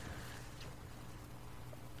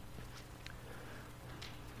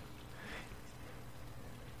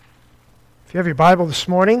If you have your Bible this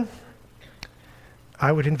morning,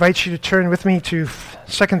 I would invite you to turn with me to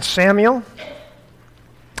 2 Samuel,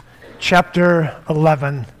 chapter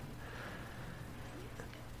 11.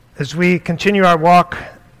 As we continue our walk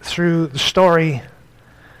through the story,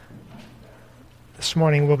 this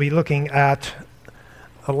morning we'll be looking at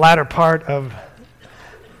the latter part of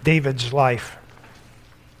David's life.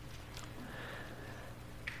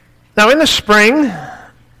 Now in the spring,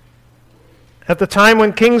 at the time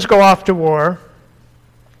when kings go off to war,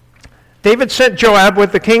 David sent Joab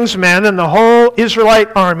with the king's men and the whole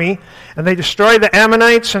Israelite army, and they destroyed the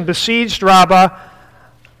Ammonites and besieged Rabbah.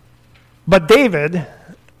 But David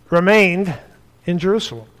remained in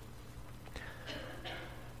Jerusalem.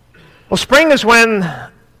 Well, spring is when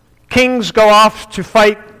kings go off to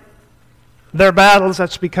fight their battles.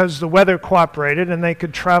 That's because the weather cooperated and they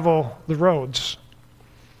could travel the roads.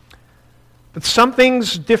 But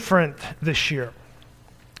something's different this year.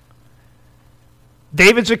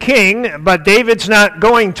 David's a king, but David's not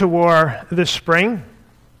going to war this spring.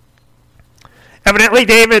 Evidently,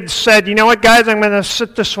 David said, you know what, guys, I'm going to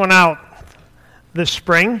sit this one out this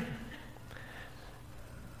spring.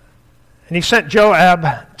 And he sent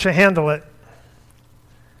Joab to handle it.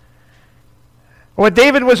 What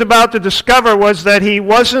David was about to discover was that he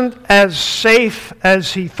wasn't as safe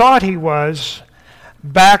as he thought he was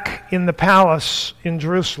back in the palace in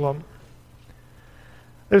Jerusalem.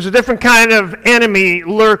 There's a different kind of enemy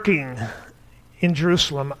lurking in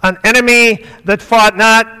Jerusalem. An enemy that fought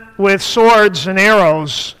not with swords and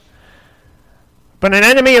arrows, but an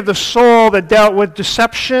enemy of the soul that dealt with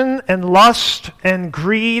deception and lust and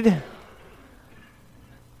greed,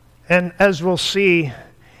 and as we'll see,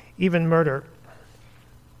 even murder.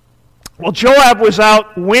 While Joab was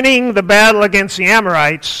out winning the battle against the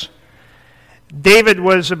Amorites, David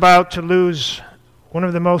was about to lose one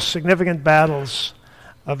of the most significant battles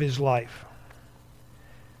of his life.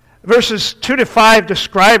 Verses 2 to 5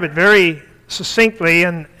 describe it very succinctly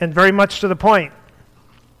and very much to the point.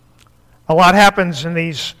 A lot happens in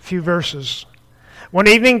these few verses. One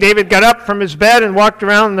evening, David got up from his bed and walked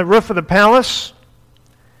around the roof of the palace.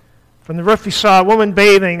 From the roof, he saw a woman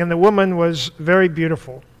bathing, and the woman was very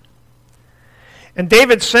beautiful. And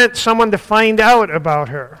David sent someone to find out about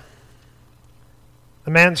her. The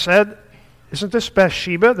man said, "Isn't this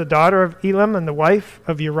Bathsheba, the daughter of Elam and the wife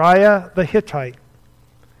of Uriah the Hittite?"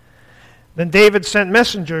 Then David sent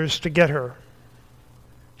messengers to get her.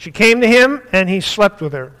 She came to him, and he slept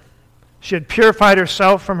with her. She had purified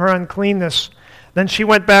herself from her uncleanness. Then she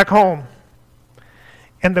went back home.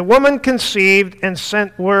 And the woman conceived and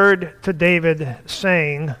sent word to David,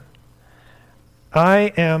 saying,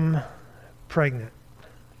 "I am pregnant."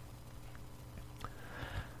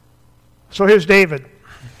 So here's David.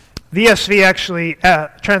 The ESV actually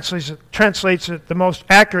translates it the most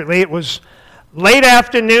accurately. It was late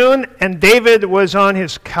afternoon, and David was on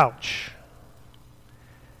his couch.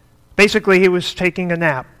 Basically, he was taking a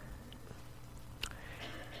nap.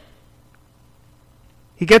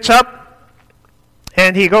 He gets up,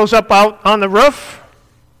 and he goes up out on the roof,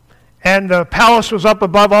 and the palace was up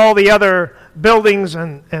above all the other buildings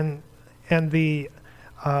and the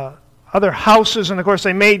other houses, and of course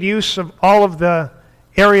they made use of all of the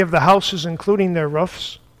area of the houses, including their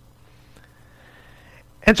roofs.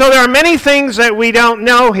 And so there are many things that we don't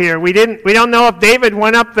know here. We don't know if David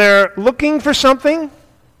went up there looking for something.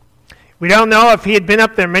 We don't know if he had been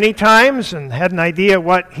up there many times and had an idea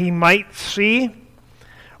what he might see,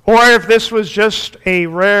 or if this was just a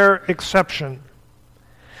rare exception.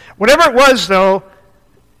 Whatever it was, though,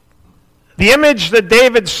 the image that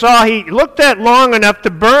David saw, he looked at long enough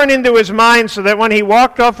to burn into his mind so that when he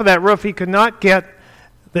walked off of that roof, he could not get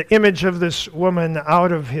the image of this woman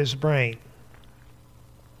out of his brain.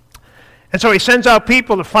 And so he sends out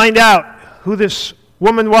people to find out who this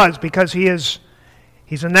woman was, because he's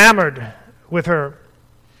enamored with her.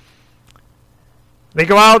 They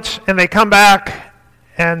go out and they come back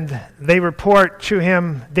and they report to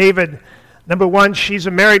him, David, number one, she's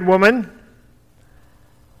a married woman.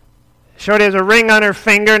 She has a ring on her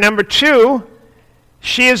finger. Number two,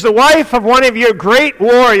 she is the wife of one of your great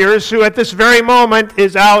warriors who at this very moment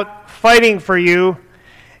is out fighting for you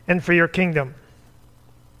and for your kingdom.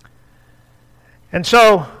 And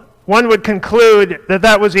so one would conclude that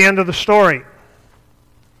that was the end of the story.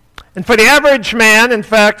 And for the average man, in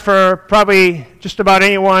fact, for probably just about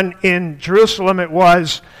anyone in Jerusalem it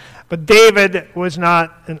was, but David was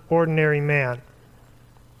not an ordinary man.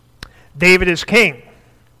 David is king.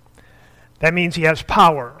 That means he has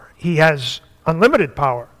power. He has unlimited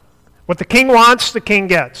power. What the king wants, the king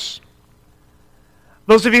gets.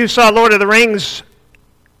 Those of you who saw Lord of the Rings,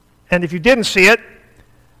 and if you didn't see it,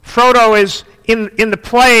 Frodo is, in the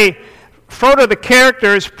play, Frodo the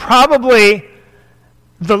character is probably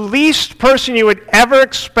the least person you would ever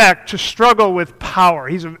expect to struggle with power.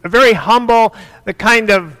 He's a very humble, the kind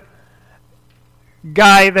of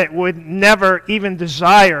guy that would never even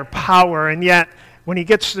desire power, and yet when he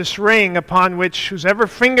gets this ring upon which whosever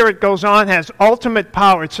finger it goes on has ultimate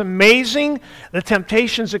power, it's amazing the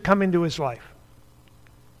temptations that come into his life.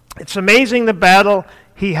 It's amazing the battle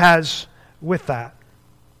he has with that.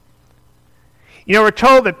 You know, we're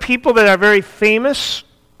told that people that are very famous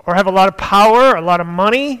or have a lot of power, a lot of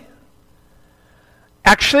money,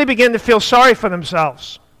 actually begin to feel sorry for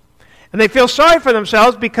themselves. And they feel sorry for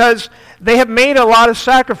themselves because they have made a lot of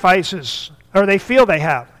sacrifices, or they feel they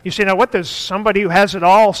have. You say, now what does somebody who has it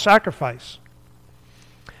all sacrifice?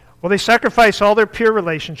 Well, they sacrifice all their peer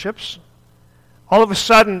relationships. All of a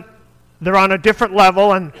sudden, they're on a different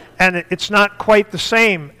level, and it's not quite the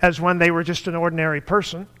same as when they were just an ordinary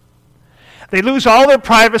person. They lose all their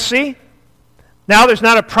privacy. Now there's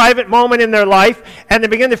not a private moment in their life, and they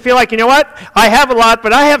begin to feel like, you know what? I have a lot,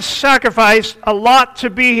 but I have sacrificed a lot to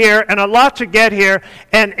be here and a lot to get here,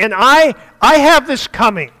 and I have this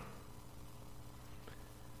coming.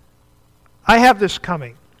 I have this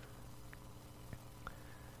coming.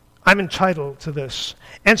 I'm entitled to this.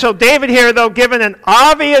 And so David here, though, given an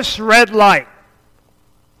obvious red light,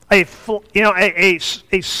 a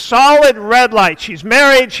solid red light. She's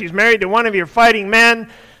married to one of your fighting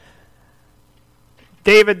men.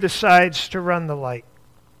 David decides to run the light.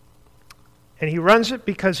 And he runs it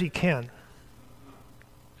because he can.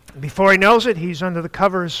 Before he knows it, he's under the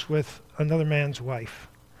covers with another man's wife.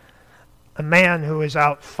 A man who is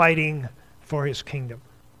out fighting for his kingdom.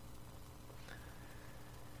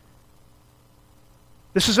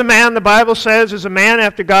 This is a man, the Bible says, is a man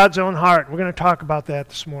after God's own heart. We're going to talk about that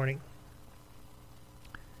this morning.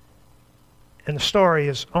 And the story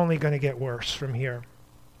is only going to get worse from here.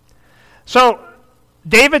 So,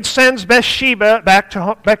 David sends Bathsheba back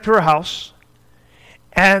to her house,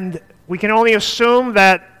 and we can only assume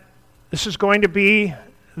that this is going to be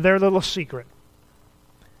their little secret.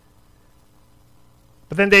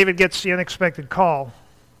 But then David gets the unexpected call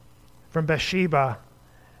from Bathsheba.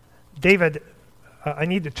 David, I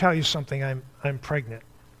need to tell you something. I'm pregnant.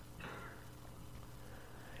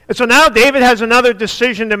 And so now David has another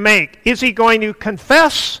decision to make. Is he going to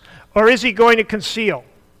confess or is he going to conceal?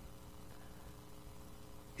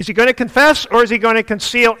 Is he going to confess or is he going to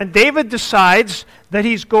conceal? And David decides that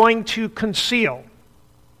he's going to conceal.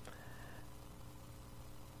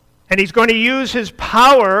 And he's going to use his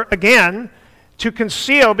power again to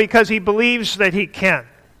conceal because he believes that he can.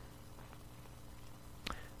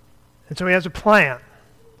 And so he has a plan.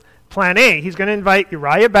 Plan A, he's going to invite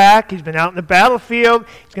Uriah back. He's been out in the battlefield.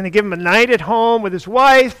 He's going to give him a night at home with his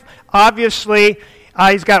wife. Obviously,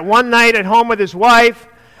 he's got one night at home with his wife.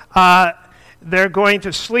 They're going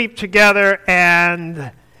to sleep together,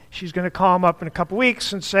 and she's going to call him up in a couple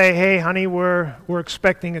weeks and say, hey, honey, we're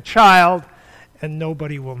expecting a child, and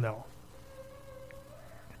nobody will know.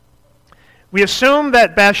 We assume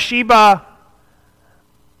that Bathsheba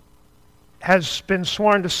has been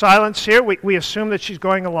sworn to silence here. We assume that she's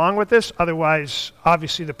going along with this. Otherwise,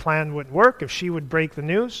 obviously, the plan wouldn't work if she would break the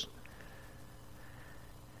news.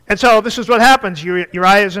 And so this is what happens.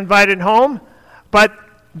 Uriah is invited home, but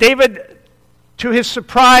David, to his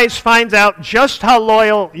surprise, finds out just how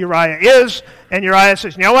loyal Uriah is. And Uriah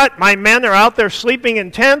says, you know what? My men are out there sleeping in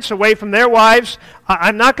tents away from their wives.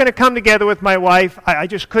 I'm not going to come together with my wife. I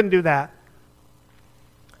just couldn't do that.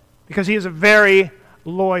 Because he is a very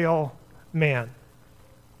loyal man.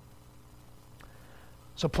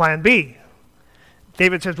 So plan B.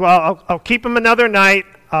 David says, well, I'll keep him another night.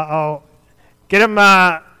 I'll get him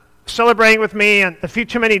celebrating with me and a few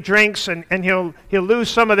too many drinks, and he'll lose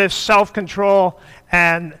some of this self-control,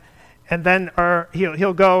 and then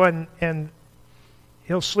he'll go and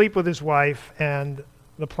he'll sleep with his wife, and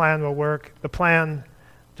the plan will work. The plan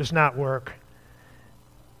does not work.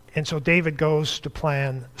 And so David goes to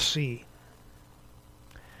plan C.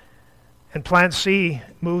 And plan C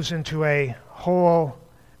moves into a whole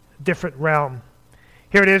different realm.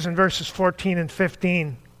 Here it is in verses 14 and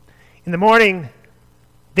 15. In the morning,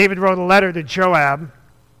 David wrote a letter to Joab,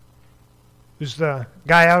 who's the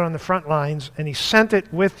guy out on the front lines, and he sent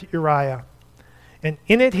it with Uriah. And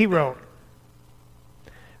in it he wrote,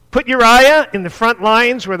 put Uriah in the front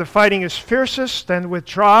lines where the fighting is fiercest, then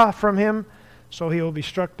withdraw from him, so he will be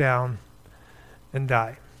struck down and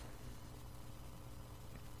die.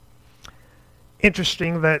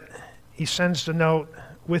 Interesting that he sends the note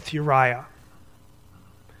with Uriah,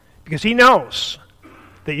 because he knows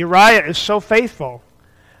that Uriah is so faithful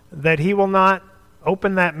that he will not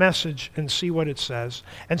open that message and see what it says.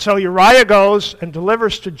 And so Uriah goes and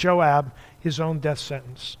delivers to Joab his own death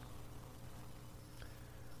sentence.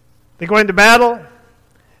 They go into battle.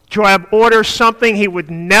 Joab orders something he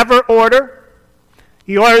would never order.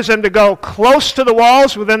 He orders them to go close to the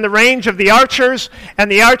walls within the range of the archers,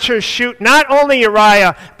 and the archers shoot not only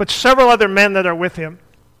Uriah, but several other men that are with him.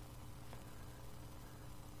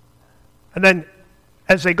 And then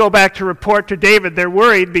as they go back to report to David, they're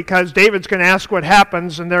worried because David's going to ask what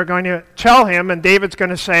happens, and they're going to tell him, and David's going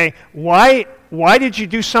to say, why did you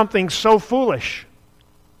do something so foolish?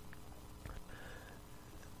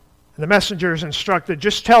 And the messenger is instructed,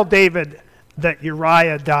 just tell David that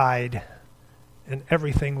Uriah died, and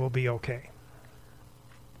everything will be okay.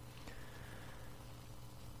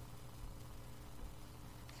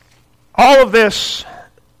 All of this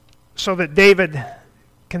so that David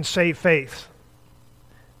can save faith.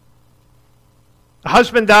 The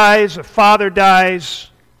husband dies, the father dies,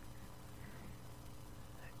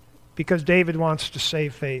 because David wants to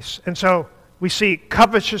save face. And so we see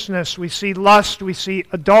covetousness, we see lust, we see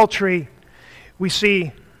adultery, we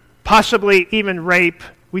see possibly even rape,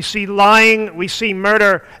 we see lying, we see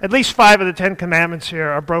murder. At least 5 of the 10 commandments here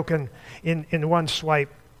are broken in one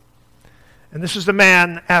swipe. And this is the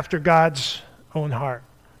man after God's own heart.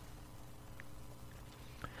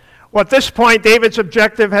 Well, at this point, David's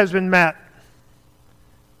objective has been met.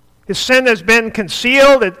 His sin has been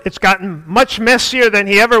concealed. It's gotten much messier than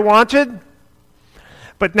he ever wanted.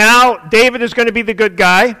 But now David is going to be the good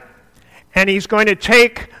guy, and he's going to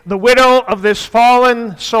take the widow of this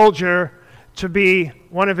fallen soldier to be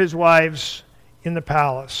one of his wives in the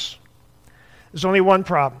palace. There's only one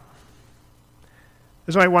problem.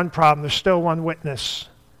 There's only one problem. There's still one witness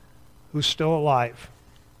who's still alive.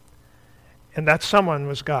 And that someone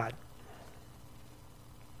was God.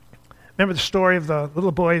 Remember the story of the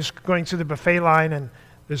little boys going through the buffet line, and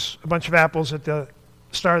there's a bunch of apples at the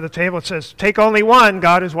start of the table. It says, take only one,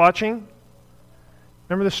 God is watching.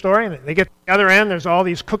 Remember the story? And they get to the other end, there's all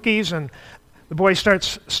these cookies, and the boy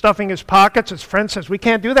starts stuffing his pockets. His friend says, we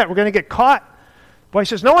can't do that, we're going to get caught. The boy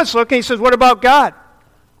says, no one's looking. He says, what about God?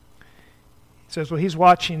 He says, well, he's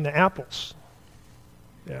watching the apples.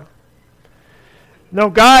 Yeah. No,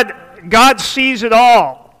 God sees it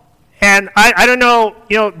all. And I don't know,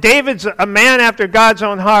 David's a man after God's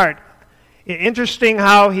own heart. Interesting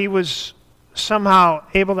how he was somehow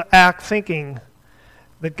able to act thinking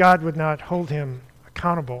that God would not hold him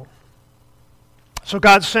accountable. So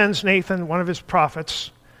God sends Nathan, one of his prophets.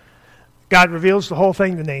 God reveals the whole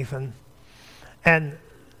thing to Nathan. And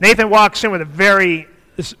Nathan walks in with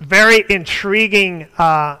this very intriguing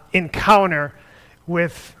encounter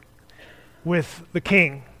with the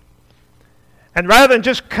king. And rather than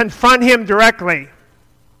just confront him directly,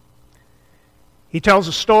 he tells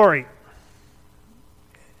a story.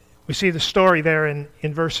 We see the story there in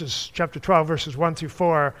chapter 12, verses 1 through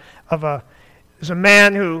 4, there's a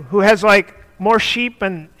man who has like more sheep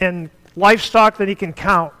and livestock than he can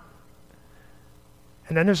count.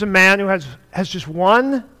 And then there's a man who has just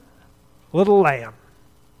one little lamb.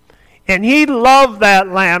 And he loved that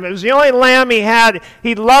lamb. It was the only lamb he had.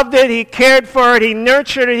 He loved it. He cared for it. He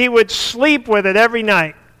nurtured it. He would sleep with it every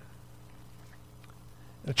night.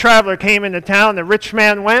 The traveler came into town. The rich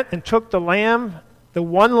man went and took the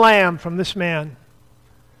one lamb from this man,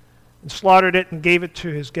 and slaughtered it and gave it to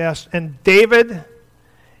his guest. And David,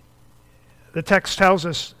 the text tells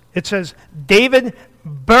us, it says, David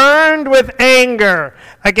burned with anger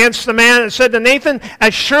against the man and said to Nathan,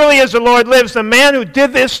 as surely as the Lord lives, the man who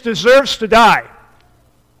did this deserves to die.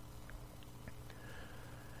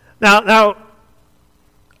 Now,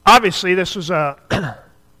 obviously this was not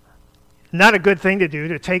a good thing to do,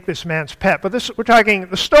 to take this man's pet. But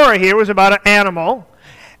the story here was about an animal,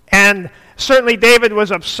 and certainly David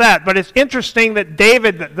was upset. But it's interesting that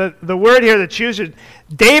David, the word here that's used,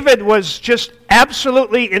 David was just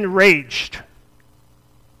absolutely enraged.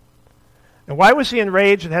 And why was he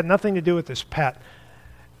enraged? It had nothing to do with this pet.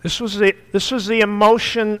 This was the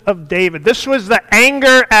emotion of David. This was the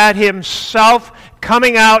anger at himself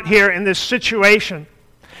coming out here in this situation.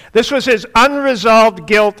 This was his unresolved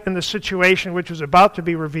guilt in the situation which was about to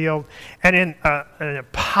be revealed. And in a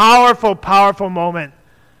powerful, powerful moment,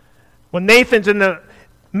 when Nathan's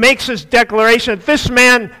makes his declaration that this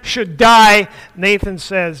man should die, Nathan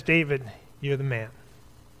says, David, you're the man.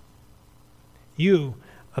 You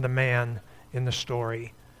are the man in the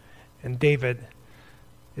story. And David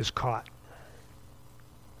is caught.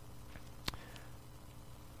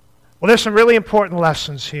 Well, there's some really important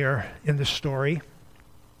lessons here in this story.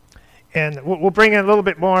 And we'll bring in a little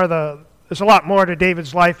bit more. There's a lot more to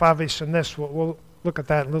David's life, obviously, than this. We'll look at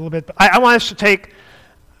that a little bit. But I want us to take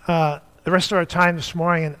the rest of our time this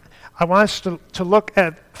morning, and I want us to look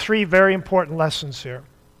at 3 very important lessons here.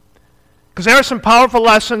 Because there are some powerful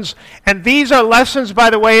lessons, and these are lessons, by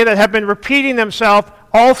the way, that have been repeating themselves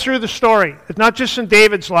all through the story. It's not just in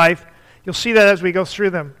David's life. You'll see that as we go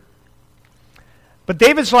through them. But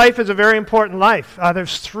David's life is a very important life.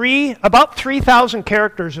 There's about 3,000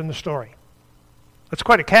 characters in the story. That's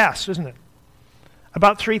quite a cast, isn't it?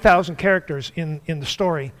 About 3,000 characters in the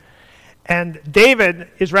story. And David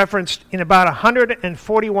is referenced in about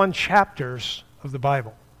 141 chapters of the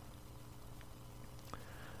Bible.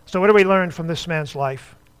 So what do we learn from this man's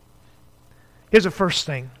life? Here's the first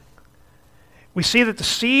thing. We see that the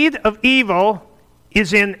seed of evil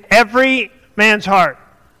is in every man's heart.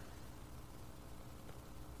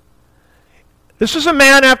 This is a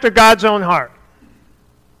man after God's own heart.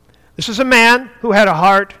 This is a man who had a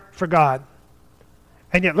heart for God.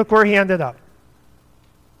 And yet look where he ended up.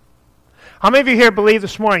 How many of you here believe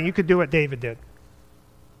this morning you could do what David did?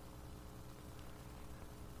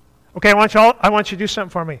 Okay, I want you to do something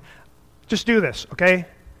for me. Just do this, okay?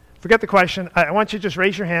 Forget the question. I want you to just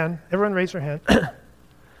raise your hand. Everyone raise their hand.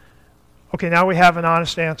 Okay, now we have an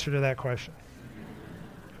honest answer to that question.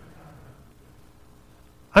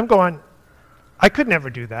 I could never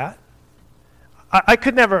do that. I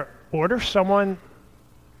could never order someone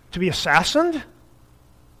to be assassinated.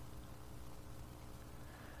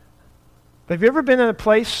 Have you ever been in a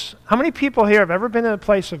place, how many people here have ever been in a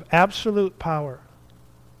place of absolute power?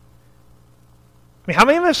 I mean, how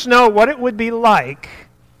many of us know what it would be like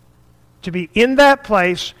to be in that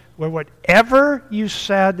place where whatever you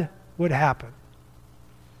said would happen?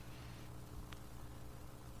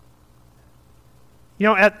 You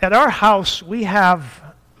know, at our house, we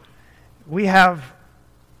have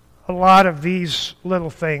a lot of these little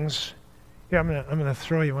things. Here, I'm gonna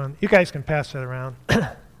throw you one. You guys can pass that around.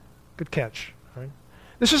 Good catch. All right.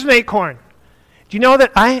 This is an acorn. Do you know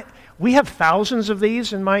that we have thousands of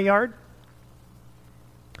these in my yard?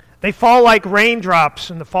 They fall like raindrops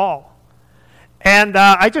in the fall. And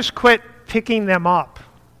I just quit picking them up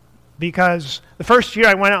because the first year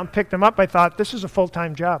I went out and picked them up, I thought, this is a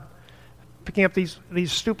full-time job, picking up these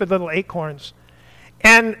stupid little acorns.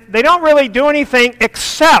 And they don't really do anything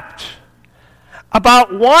except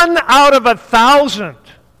about 1 out of 1,000.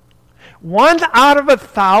 1 out of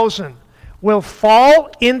 1,000 will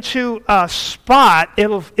fall into a spot.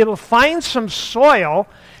 It'll find some soil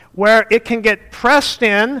where it can get pressed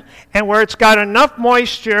in and where it's got enough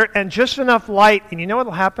moisture and just enough light. And you know what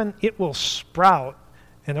will happen? It will sprout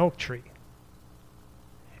an oak tree.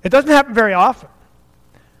 It doesn't happen very often.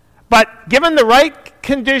 But given the right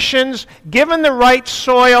conditions, given the right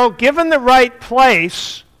soil, given the right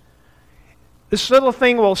place, this little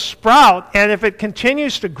thing will sprout, and if it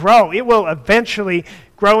continues to grow, it will eventually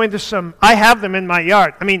grow into some, I have them in my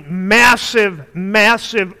yard, I mean massive,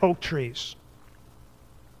 massive oak trees.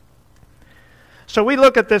 So we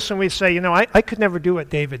look at this and we say, you know, I could never do what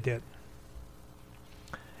David did.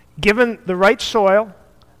 Given the right soil,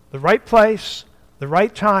 the right place, the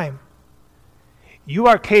right time, you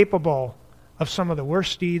are capable of some of the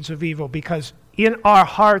worst deeds of evil, because in our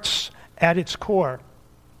hearts at its core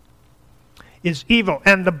is evil.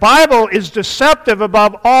 And the Bible is deceptive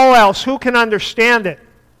above all else. Who can understand it?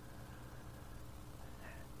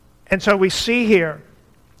 And so we see here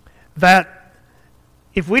that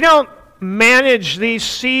if we don't manage these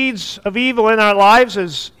seeds of evil in our lives,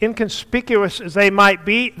 as inconspicuous as they might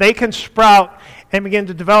be, they can sprout and begin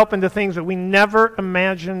to develop into things that we never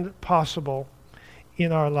imagined possible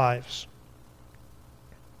in our lives.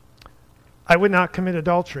 I would not commit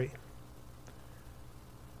adultery.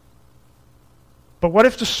 But what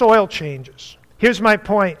if the soil changes? Here's my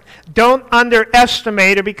point. Don't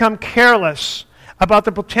underestimate or become careless about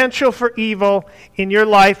the potential for evil in your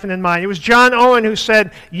life and in mine. It was John Owen who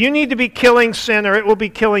said, you need to be killing sin or it will be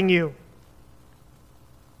killing you.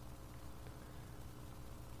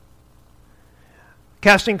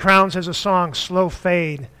 Casting Crowns has a song, Slow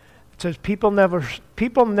Fade. It says, people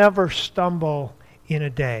never stumble in a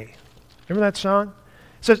day. Remember that song?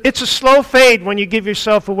 It says, it's a slow fade when you give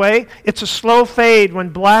yourself away. It's a slow fade when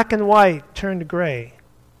black and white turn to gray.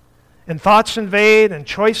 And thoughts invade and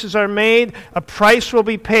choices are made. A price will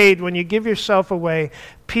be paid when you give yourself away.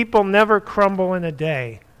 People never crumble in a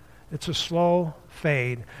day. It's a slow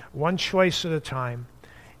fade, one choice at a time.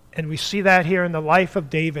 And we see that here in the life of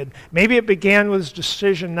David. Maybe it began with his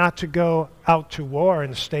decision not to go out to war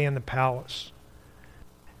and stay in the palace.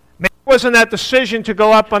 Maybe it wasn't that decision to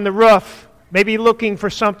go up on the roof, maybe looking for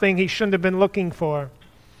something he shouldn't have been looking for.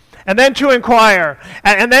 and then to inquire,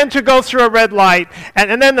 and then to go through a red light,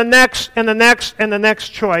 and then the next, and the next, and the next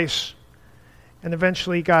choice. And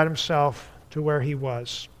eventually he got himself to where he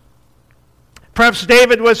was. Perhaps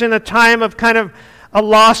David was in a time of kind of a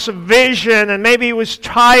loss of vision, and maybe he was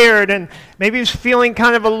tired, and maybe he was feeling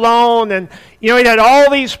kind of alone, and he had all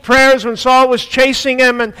these prayers when Saul was chasing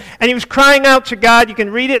him, and he was crying out to God. You can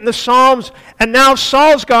read it in the Psalms, and now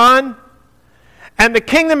Saul's gone, and the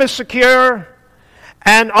kingdom is secure,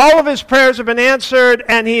 and all of his prayers have been answered,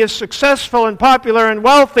 and he is successful and popular and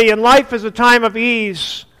wealthy, and life is a time of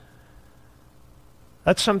ease.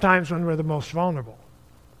 That's sometimes when we're the most vulnerable.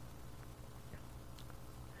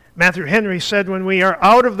 Matthew Henry said, when we are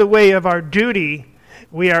out of the way of our duty,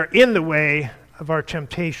 we are in the way of our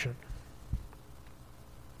temptation.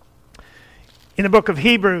 In the book of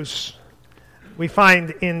Hebrews, we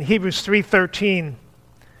find in Hebrews 3:13,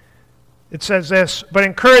 it says this, but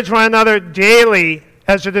encourage one another daily,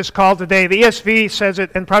 as it is called today. The ESV says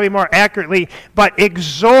it, and probably more accurately, but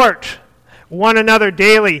exhort one another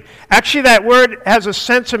daily. Actually, that word has a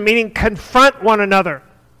sense of meaning confront one another.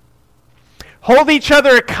 Hold each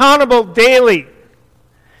other accountable daily.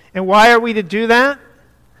 And why are we to do that?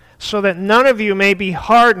 So that none of you may be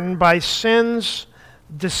hardened by sin's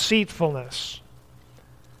deceitfulness.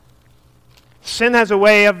 Sin has a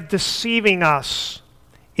way of deceiving us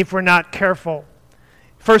if we're not careful.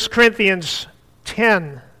 1 Corinthians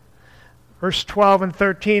 10, verse 12 and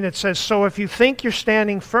 13, it says, so if you think you're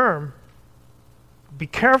standing firm, be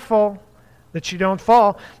careful that you don't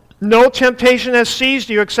fall. No temptation has seized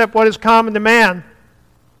you except what is common to man.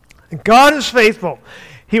 And God is faithful.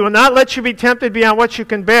 He will not let you be tempted beyond what you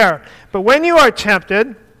can bear. But when you are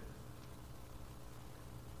tempted,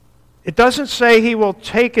 it doesn't say he will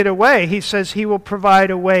take it away. He says he will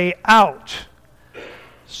provide a way out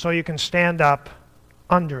so you can stand up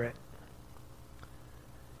under it.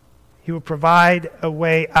 He will provide a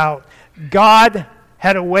way out. God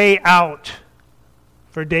had a way out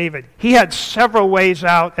for David. He had several ways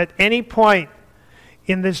out at any point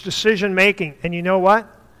in this decision making. And you know what?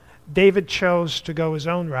 David chose to go his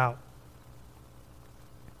own route.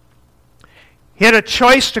 He had a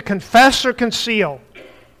choice to confess or conceal.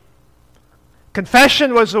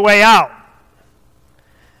 Confession was the way out.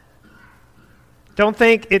 Don't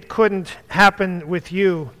think it couldn't happen with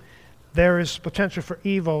you. There is potential for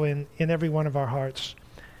evil in every one of our hearts.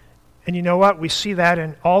 And you know what? We see that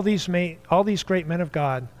in all these great men of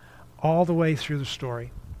God all the way through the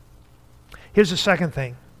story. Here's the second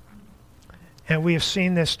thing, and we have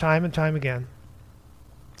seen this time and time again,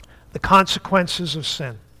 the consequences of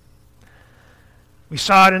sin. We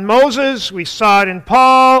saw it in Moses, we saw it in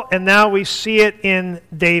Paul, and now we see it in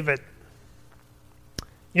David.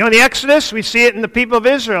 In the Exodus, we see it in the people of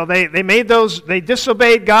Israel. They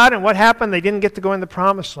disobeyed God, and what happened? They didn't get to go in the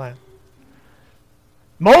promised land.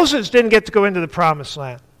 Moses didn't get to go into the promised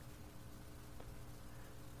land.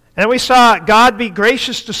 And we saw God be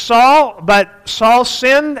gracious to Saul, but Saul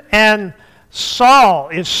sinned, and Saul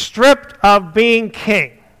is stripped of being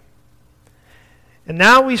king. And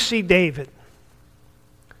now we see David.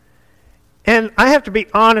 And I have to be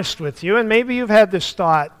honest with you, and maybe you've had this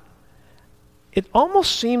thought. It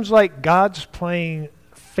almost seems like God's playing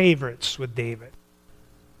favorites with David.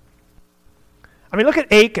 I mean, look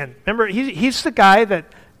at Achan. Remember, he's the guy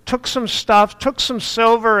that took some stuff, took some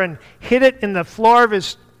silver, and hid it in the floor of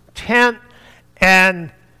his tent.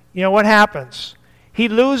 And, what happens? He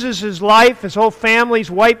loses his life. His whole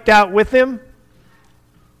family's wiped out with him.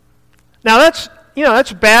 Now,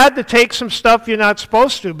 that's bad to take some stuff you're not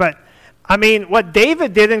supposed to. But, I mean, what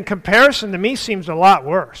David did in comparison to me seems a lot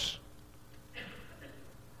worse.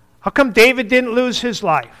 How come David didn't lose his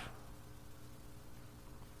life?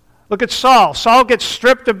 Look at Saul. Saul gets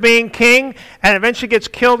stripped of being king and eventually gets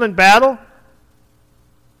killed in battle.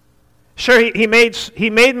 Sure, he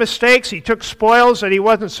made mistakes. He took spoils that he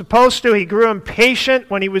wasn't supposed to. He grew impatient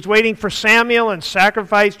when he was waiting for Samuel and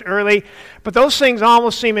sacrificed early. But those things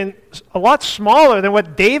almost seem a lot smaller than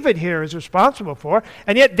what David here is responsible for.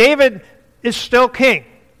 And yet David is still king.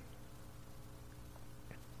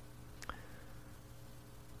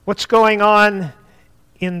 What's going on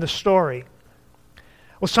in the story?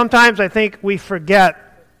 Well, sometimes I think we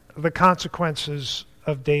forget the consequences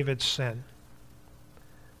of David's sin.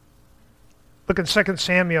 Look in 2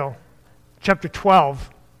 Samuel chapter 12,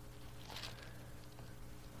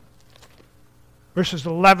 verses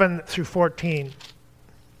 11 through 14.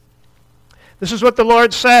 This is what the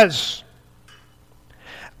Lord says.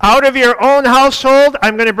 Out of your own household,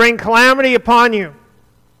 I'm going to bring calamity upon you.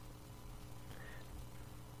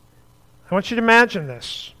 I want you to imagine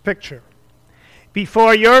this picture.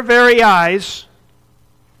 Before your very eyes,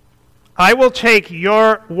 I will take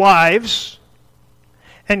your wives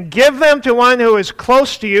and give them to one who is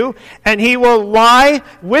close to you, and he will lie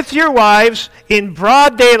with your wives in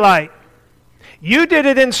broad daylight. You did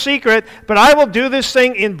it in secret, but I will do this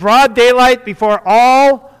thing in broad daylight before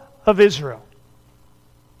all of Israel.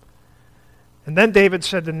 And then David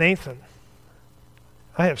said to Nathan,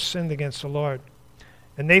 I have sinned against the Lord.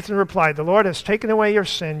 And Nathan replied, the Lord has taken away your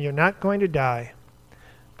sin. You're not going to die.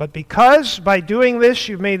 But because by doing this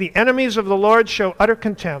you've made the enemies of the Lord show utter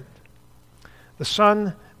contempt, the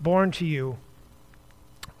son born to you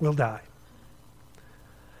will die.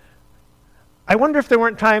 I wonder if there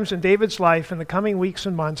weren't times in David's life in the coming weeks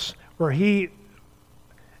and months where he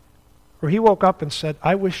woke up and said,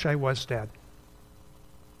 I wish I was dead.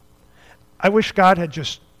 I wish God had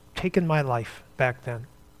just taken my life back then.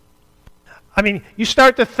 I mean, you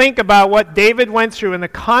start to think about what David went through and the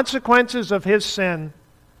consequences of his sin.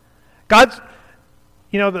 God,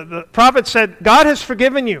 the prophet said, God has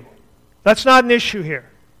forgiven you. That's not an issue here.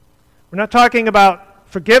 We're not talking about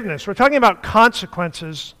forgiveness. We're talking about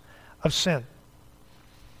consequences of sin.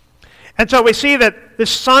 And so we see that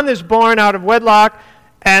this son is born out of wedlock,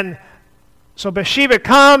 and so Bathsheba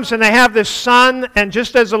comes, and they have this son, and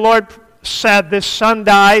just as the Lord said, this son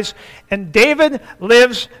dies, and David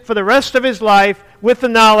lives for the rest of his life with the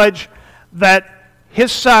knowledge that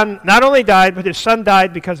his son not only died, but his son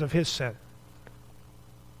died because of his sin.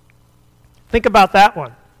 Think about that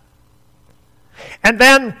one. And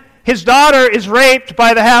then his daughter is raped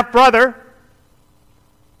by the half-brother.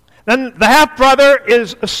 Then the half-brother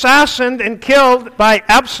is assassinated and killed by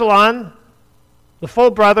Absalom, the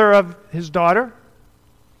full brother of his daughter.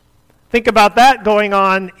 Think about that going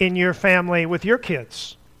on in your family with your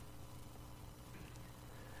kids.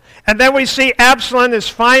 And then we see Absalom is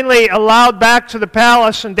finally allowed back to the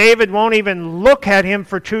palace, and David won't even look at him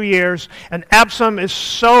for 2 years. And Absalom is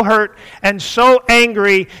so hurt and so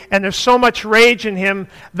angry, and there's so much rage in him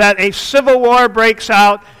that a civil war breaks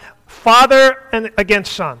out, father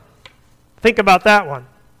against son. Think about that one.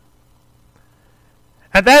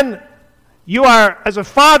 And then you are, as a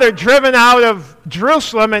father, driven out of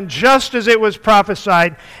Jerusalem, and just as it was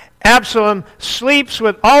prophesied, Absalom sleeps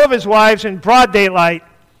with all of his wives in broad daylight.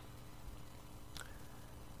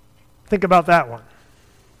 Think about that one.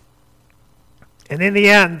 And in the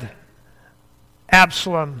end,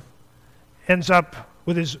 Absalom ends up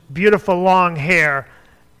with his beautiful long hair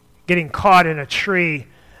getting caught in a tree,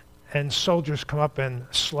 and soldiers come up and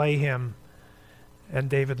slay him, and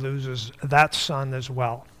David loses that son as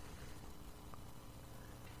well.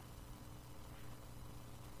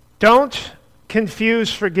 Don't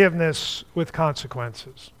confuse forgiveness with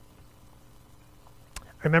consequences.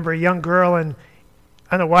 I remember a young girl, and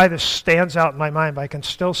I don't know why this stands out in my mind, but I can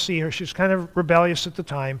still see her. She was kind of rebellious at the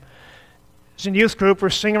time. She was in youth group. We're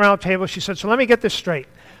sitting around a table. She said, so let me get this straight.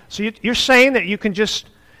 So you're saying that you can just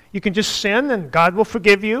sin and God will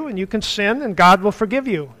forgive you, and you can sin and God will forgive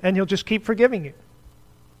you, and He'll just keep forgiving you.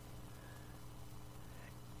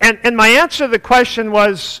 And my answer to the question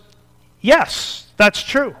was, yes, that's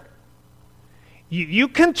true. You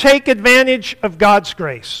can take advantage of God's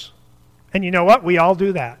grace. And you know what? We all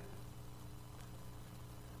do that.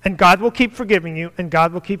 And God will keep forgiving you, and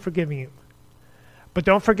God will keep forgiving you. But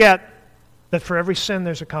don't forget that for every sin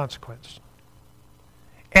there's a consequence.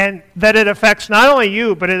 And that it affects not only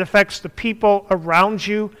you, but it affects the people around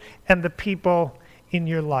you and the people in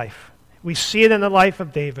your life. We see it in the life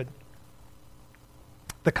of David.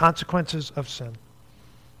 The consequences of sin.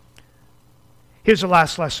 Here's the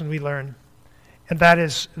last lesson we learn, and that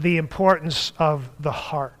is the importance of the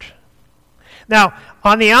heart. Now,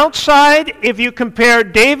 on the outside, if you compare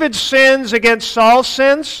David's sins against Saul's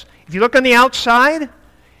sins, if you look on the outside,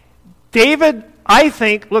 David, I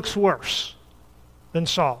think, looks worse than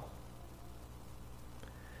Saul.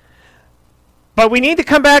 But we need to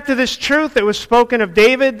come back to this truth that was spoken of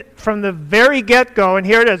David from the very get-go, and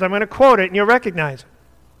here it is. I'm going to quote it, and you'll recognize it.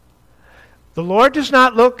 The Lord does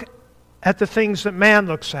not look at the things that man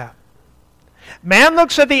looks at. Man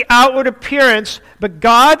looks at the outward appearance, but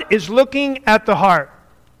God is looking at the heart.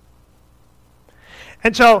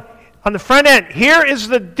 And so, on the front end, here is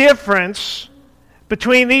the difference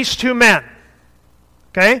between these two men.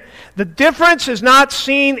 Okay? The difference is not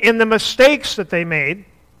seen in the mistakes that they made.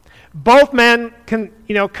 Both men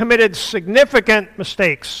committed significant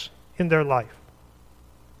mistakes in their life.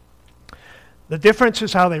 The difference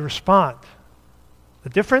is how they respond. The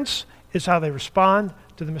difference is how they respond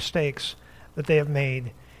to the mistakes that they have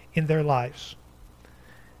made in their lives.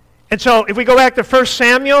 And so if we go back to 1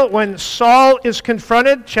 Samuel, when Saul is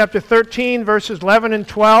confronted, chapter 13, verses 11 and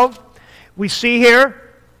 12, we see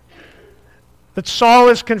here that Saul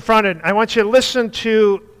is confronted. I want you to listen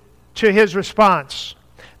to his response.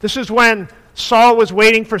 This is when Saul was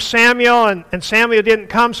waiting for Samuel, and Samuel didn't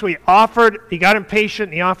come, so he got impatient,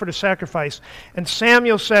 and he offered a sacrifice. And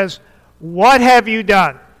Samuel says, "What have you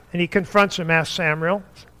done?" And he confronts him, asked Samuel.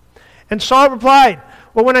 And Saul replied,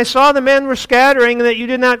 "Well, when I saw the men were scattering, and that you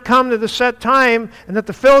did not come to the set time, and that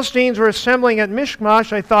the Philistines were assembling at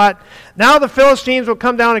Michmash, I thought, now the Philistines will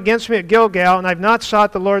come down against me at Gilgal, and I've not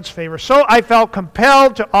sought the Lord's favor. So I felt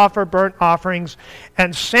compelled to offer burnt offerings."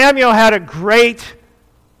 And Samuel had a great,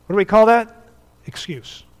 what do we call that?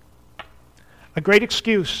 Excuse. A great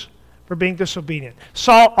excuse for being disobedient.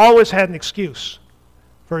 Saul always had an excuse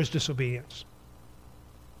for his disobedience.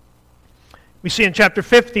 We see in chapter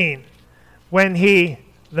 15, when the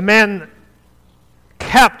men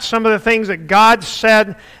kept some of the things that God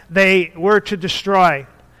said they were to destroy.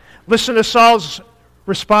 Listen to Saul's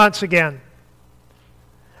response again.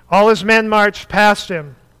 All his men marched past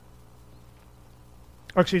him.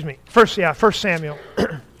 First Samuel.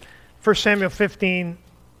 1 Samuel 15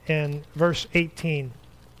 and verse 18.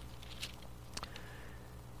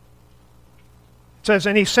 It says,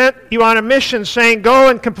 "And he sent you on a mission, saying, go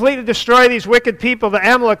and completely destroy these wicked people, the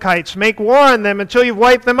Amalekites. Make war on them until you've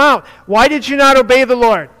wiped them out. Why did you not obey the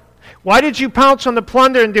Lord? Why did you pounce on the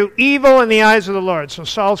plunder and do evil in the eyes of the Lord?" So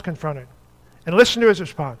Saul's confronted. And listen to his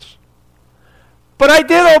response. "But I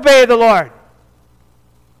did obey the Lord."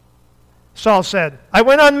 Saul said, "I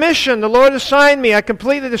went on mission. The Lord assigned me. I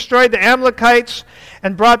completely destroyed the Amalekites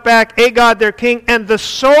and brought back Agag their king. And the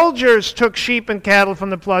soldiers took sheep and cattle from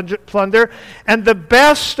the plunder and the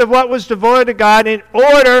best of what was devoted to God in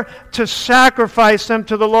order to sacrifice them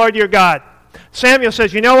to the Lord your God." Samuel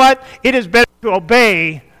says, you know what? It is better to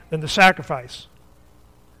obey than to sacrifice.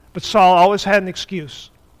 But Saul always had an excuse.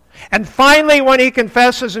 And finally, when he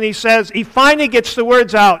confesses and he finally gets the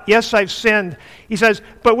words out, "Yes, I've sinned." He says,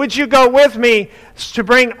 "But would you go with me to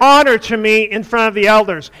bring honor to me in front of the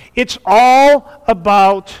elders?" It's all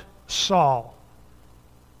about Saul.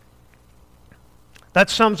 That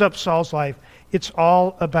sums up Saul's life. It's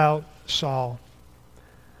all about Saul.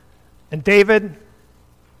 And David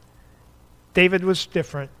was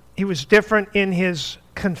different. He was different in his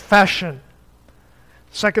confession.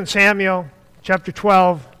 2 Samuel chapter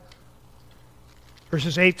 12,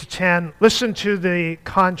 verses 8 to 10. Listen to the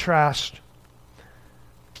contrast.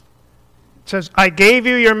 It says, "I gave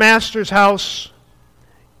you your master's house,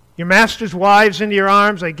 your master's wives into your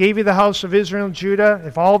arms. I gave you the house of Israel and Judah.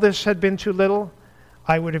 If all this had been too little,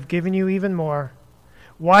 I would have given you even more.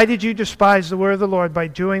 Why did you despise the word of the Lord by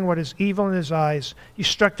doing what is evil in his eyes? You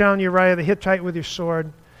struck down Uriah the Hittite with your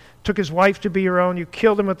sword, took his wife to be your own. You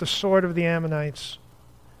killed him with the sword of the Ammonites."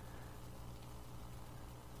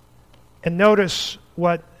 And notice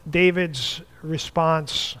what David's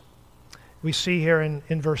response we see here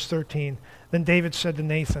in verse 13. "Then David said to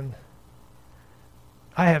Nathan,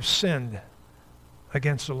 I have sinned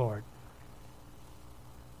against the Lord."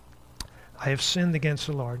 I have sinned against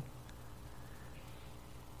the Lord.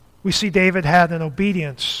 We see David had an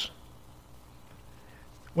obedience.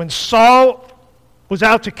 When Saul was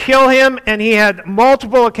out to kill him and he had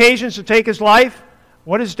multiple occasions to take his life,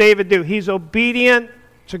 what does David do? He's obedient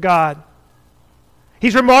to God.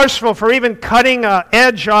 He's remorseful for even cutting an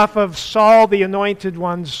edge off of Saul, the anointed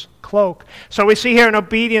one's cloak. So we see here an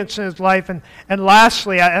obedience in his life. And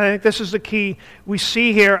lastly, I think this is the key, we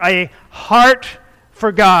see here a heart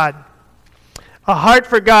for God. A heart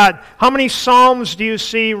for God. How many psalms do you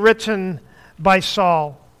see written by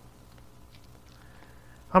Saul?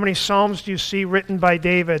 How many psalms do you see written by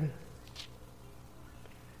David?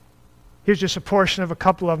 Here's just a portion of a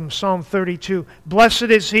couple of them. Psalm 32. "Blessed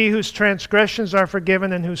is he whose transgressions are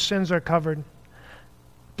forgiven and whose sins are covered.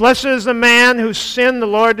 Blessed is the man whose sin the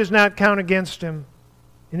Lord does not count against him,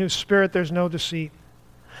 in whose spirit there's no deceit.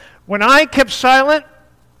 When I kept silent,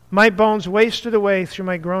 my bones wasted away through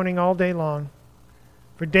my groaning all day long.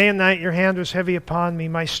 For day and night your hand was heavy upon me.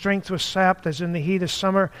 My strength was sapped as in the heat of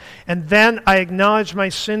summer. And then I acknowledged my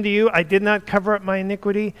sin to you. I did not cover up my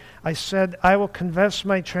iniquity. I said, I will confess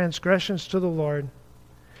my transgressions to the Lord.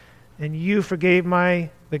 And you forgave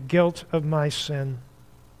the guilt of my sin."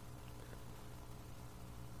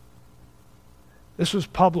 This was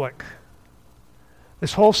public.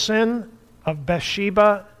 This whole sin of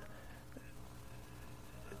Bathsheba,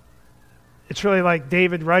 it's really like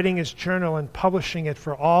David writing his journal and publishing it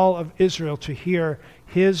for all of Israel to hear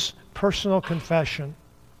his personal confession.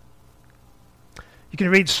 You can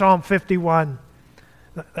read Psalm 51,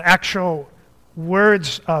 the actual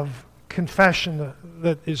words of confession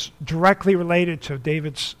that is directly related to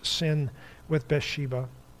David's sin with Bathsheba.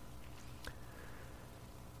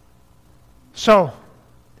 So,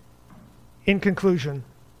 in conclusion,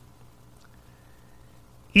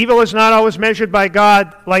 evil is not always measured by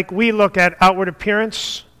God like we look at outward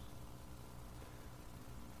appearance.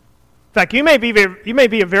 In fact, you may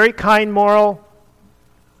be a very kind, moral,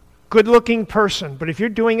 good-looking person, but if you're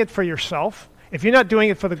doing it for yourself, if you're not doing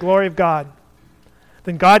it for the glory of God,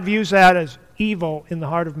 then God views that as evil in the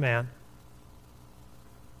heart of man.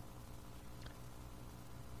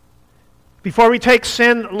 Before we take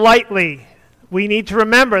sin lightly, we need to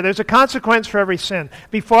remember there's a consequence for every sin.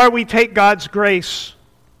 Before we take God's grace,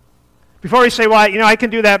 before we say, well, I can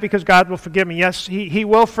do that because God will forgive me. Yes, He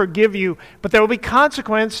will forgive you, but there will be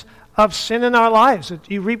consequence of sin in our lives.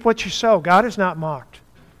 You reap what you sow. God is not mocked.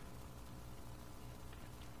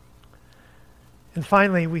 And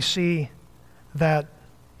finally, we see that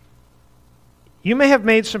you may have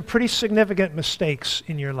made some pretty significant mistakes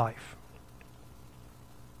in your life.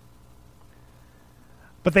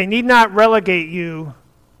 But they need not relegate you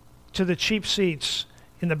to the cheap seats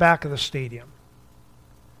in the back of the stadium.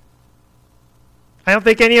 I don't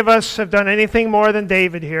think any of us have done anything more than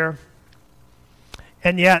David here.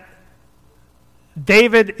 And yet,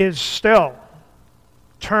 David is still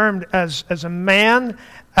termed as a man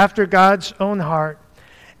after God's own heart.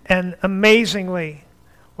 And amazingly,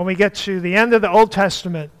 when we get to the end of the Old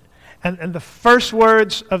Testament and the first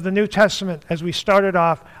words of the New Testament as we started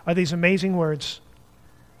off are these amazing words.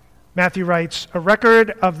 Matthew writes, a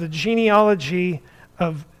record of the genealogy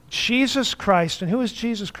of Jesus Christ. And who is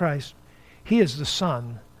Jesus Christ? He is the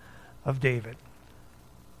son of David.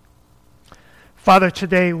 Father,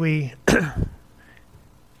 today we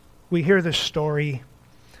hear this story.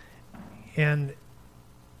 And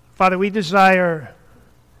Father, we desire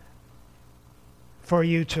for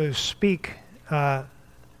you to speak to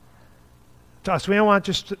us. We don't want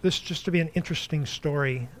this just to be an interesting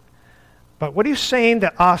story. But what are you saying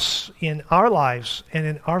to us in our lives and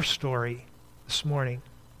in our story this morning?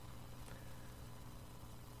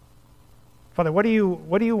 Father, what are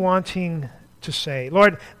you wanting to say?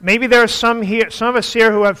 Lord, maybe there are some of us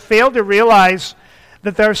here who have failed to realize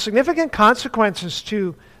that there are significant consequences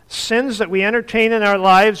to sins that we entertain in our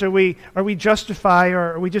lives, or we justify,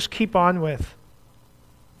 or we just keep on with.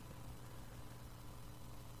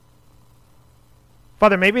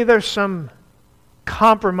 Father, maybe there's some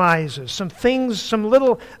compromises, some things,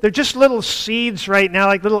 they're just little seeds right now,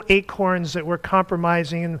 like little acorns that we're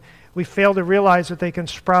compromising, and we fail to realize that they can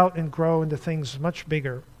sprout and grow into things much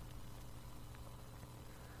bigger.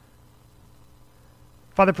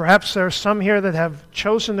 Father, perhaps there are some here that have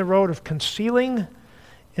chosen the road of concealing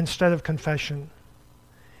instead of confession,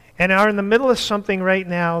 and are in the middle of something right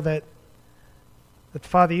now that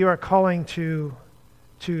Father, you are calling to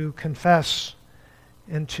confess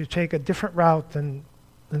and to take a different route than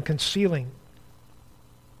concealing.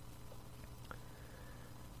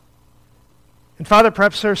 And Father,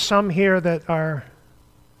 perhaps there are some here that are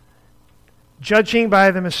judging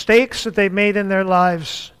by the mistakes that they've made in their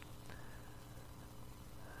lives,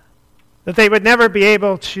 that they would never be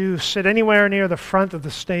able to sit anywhere near the front of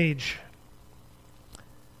the stage,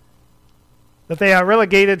 that they are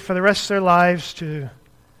relegated for the rest of their lives to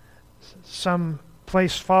some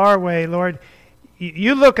place far away. Lord,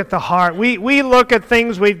 you look at the heart. We look at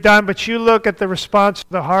things we've done, but you look at the response of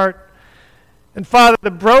the heart. And Father,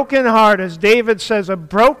 the broken heart, as David says, a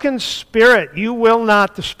broken spirit you will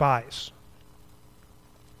not despise.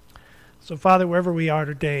 So Father, wherever we are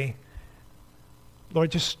today,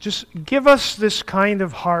 Lord, just give us this kind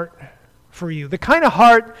of heart for you, the kind of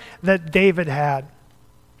heart that David had.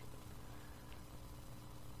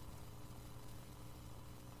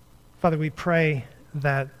 Father, we pray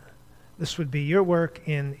that this would be your work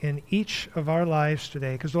in each of our lives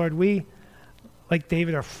today. Because, Lord, we, like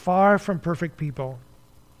David, are far from perfect people.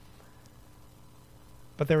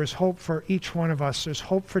 But there is hope for each one of us. There's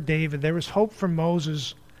hope for David. There was hope for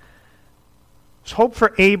Moses. There's hope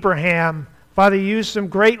for Abraham. Father, you used them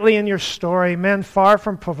greatly in your story. Men far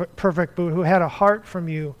from perfect, but who had a heart from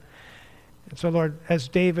you. And so, Lord, as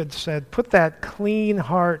David said, put that clean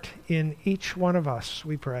heart in each one of us,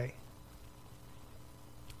 we pray.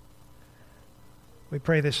 We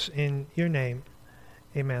pray this in your name.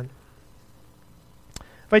 Amen. I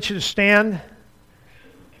invite you to stand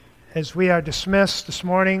as we are dismissed this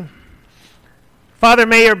morning. Father,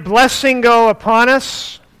 may your blessing go upon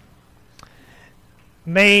us.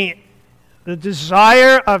 May the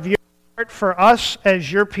desire of your heart for us as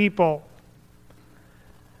your people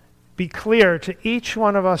be clear to each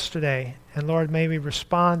one of us today. And Lord, may we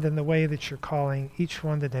respond in the way that you're calling each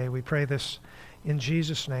one today. We pray this in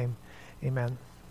Jesus' name. Amen.